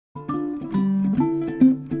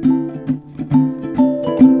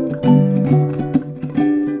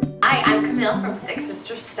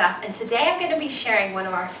Sisters Stuff, and today I'm going to be sharing one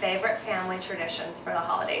of our favorite family traditions for the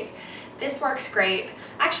holidays. This works great,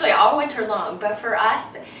 actually all winter long, but for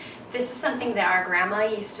us, this is something that our grandma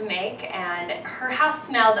used to make, and her house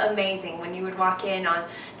smelled amazing when you would walk in on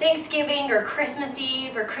Thanksgiving or Christmas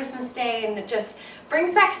Eve or Christmas Day, and it just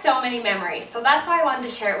brings back so many memories. So that's why I wanted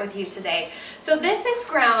to share it with you today. So this is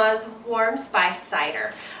Grandma's warm spice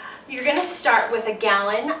cider. You're going to start with a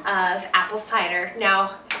gallon of apple cider.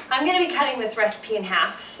 Now, I'm going to be cutting this recipe in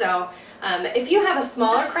half, so if you have a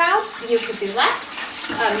smaller crowd, you could do less.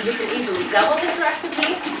 You can easily double this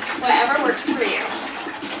recipe, whatever works for you.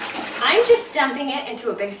 I'm just dumping it into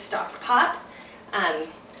a big stock pot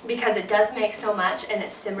because it does make so much and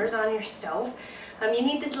it simmers on your stove. You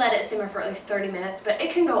need to let it simmer for at least 30 minutes, but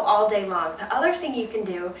it can go all day long. The other thing you can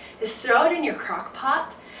do is throw it in your crock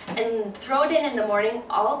pot and throw it in the morning.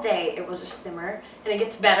 All day it will just simmer, and it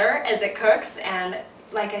gets better as it cooks, and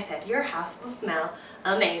like I said, your house will smell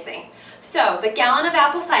amazing. So the gallon of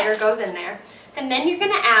apple cider goes in there, and then you're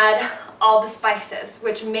going to add all the spices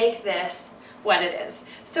which make this what it is.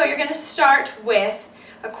 So you're going to start with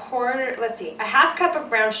a half cup of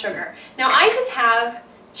brown sugar. Now I just have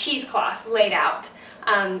cheesecloth laid out.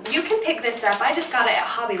 You can pick this up. I just got it at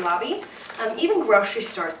Hobby Lobby. Even grocery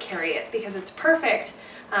stores carry it because it's perfect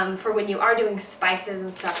for when you are doing spices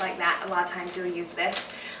and stuff like that. A lot of times you'll use this.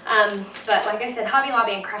 But like I said, Hobby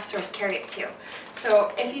Lobby and craft stores carry it too.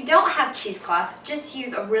 So if you don't have cheesecloth, just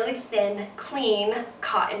use a really thin, clean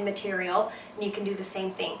cotton material, and you can do the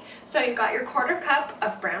same thing. So you've got your half cup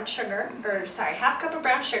of brown sugar,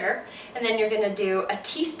 and then you're going to do a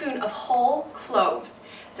teaspoon of whole cloves.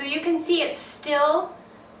 So you can see it's still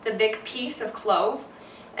the big piece of clove,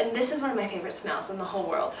 and this is one of my favorite smells in the whole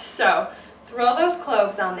world. So throw those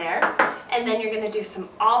cloves on there, and then you're going to do some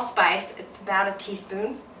allspice. It's about a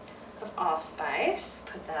teaspoon of allspice.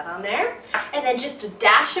 Put that on there, and then just a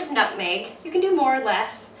dash of nutmeg. You can do more or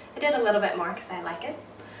less. I did a little bit more because I like it.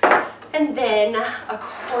 And then a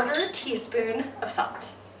quarter teaspoon of salt.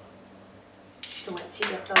 So once you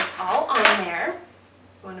get those all on there,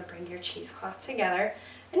 you want to bring your cheesecloth together,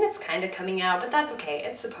 and it's kind of coming out, but that's okay.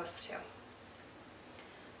 It's supposed to.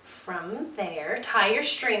 From there, tie your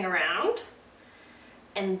string around,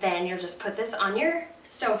 and then you'll just put this on your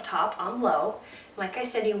stovetop on low. Like I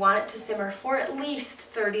said, you want it to simmer for at least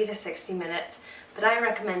 30 to 60 minutes, but I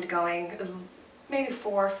recommend going maybe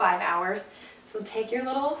 4 or 5 hours. So take your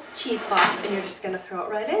little cheesecloth and you're just going to throw it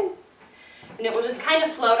right in. And it will just kind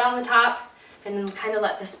of float on the top and then kind of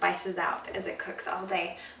let the spices out as it cooks all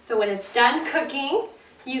day. So when it's done cooking,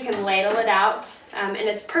 you can ladle it out, and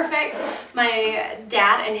it's perfect. My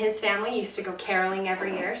dad and his family used to go caroling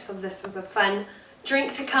every year, so this was a fun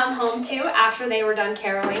drink to come home to after they were done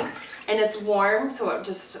caroling. And it's warm, so it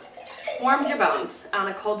just warms your bones on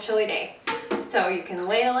a cold, chilly day. So you can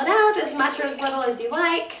ladle it out as much or as little as you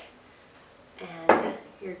like, and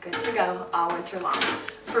you're good to go all winter long.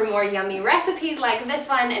 For more yummy recipes like this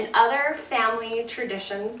one and other family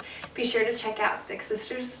traditions, be sure to check out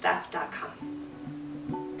SixSistersStuff.com.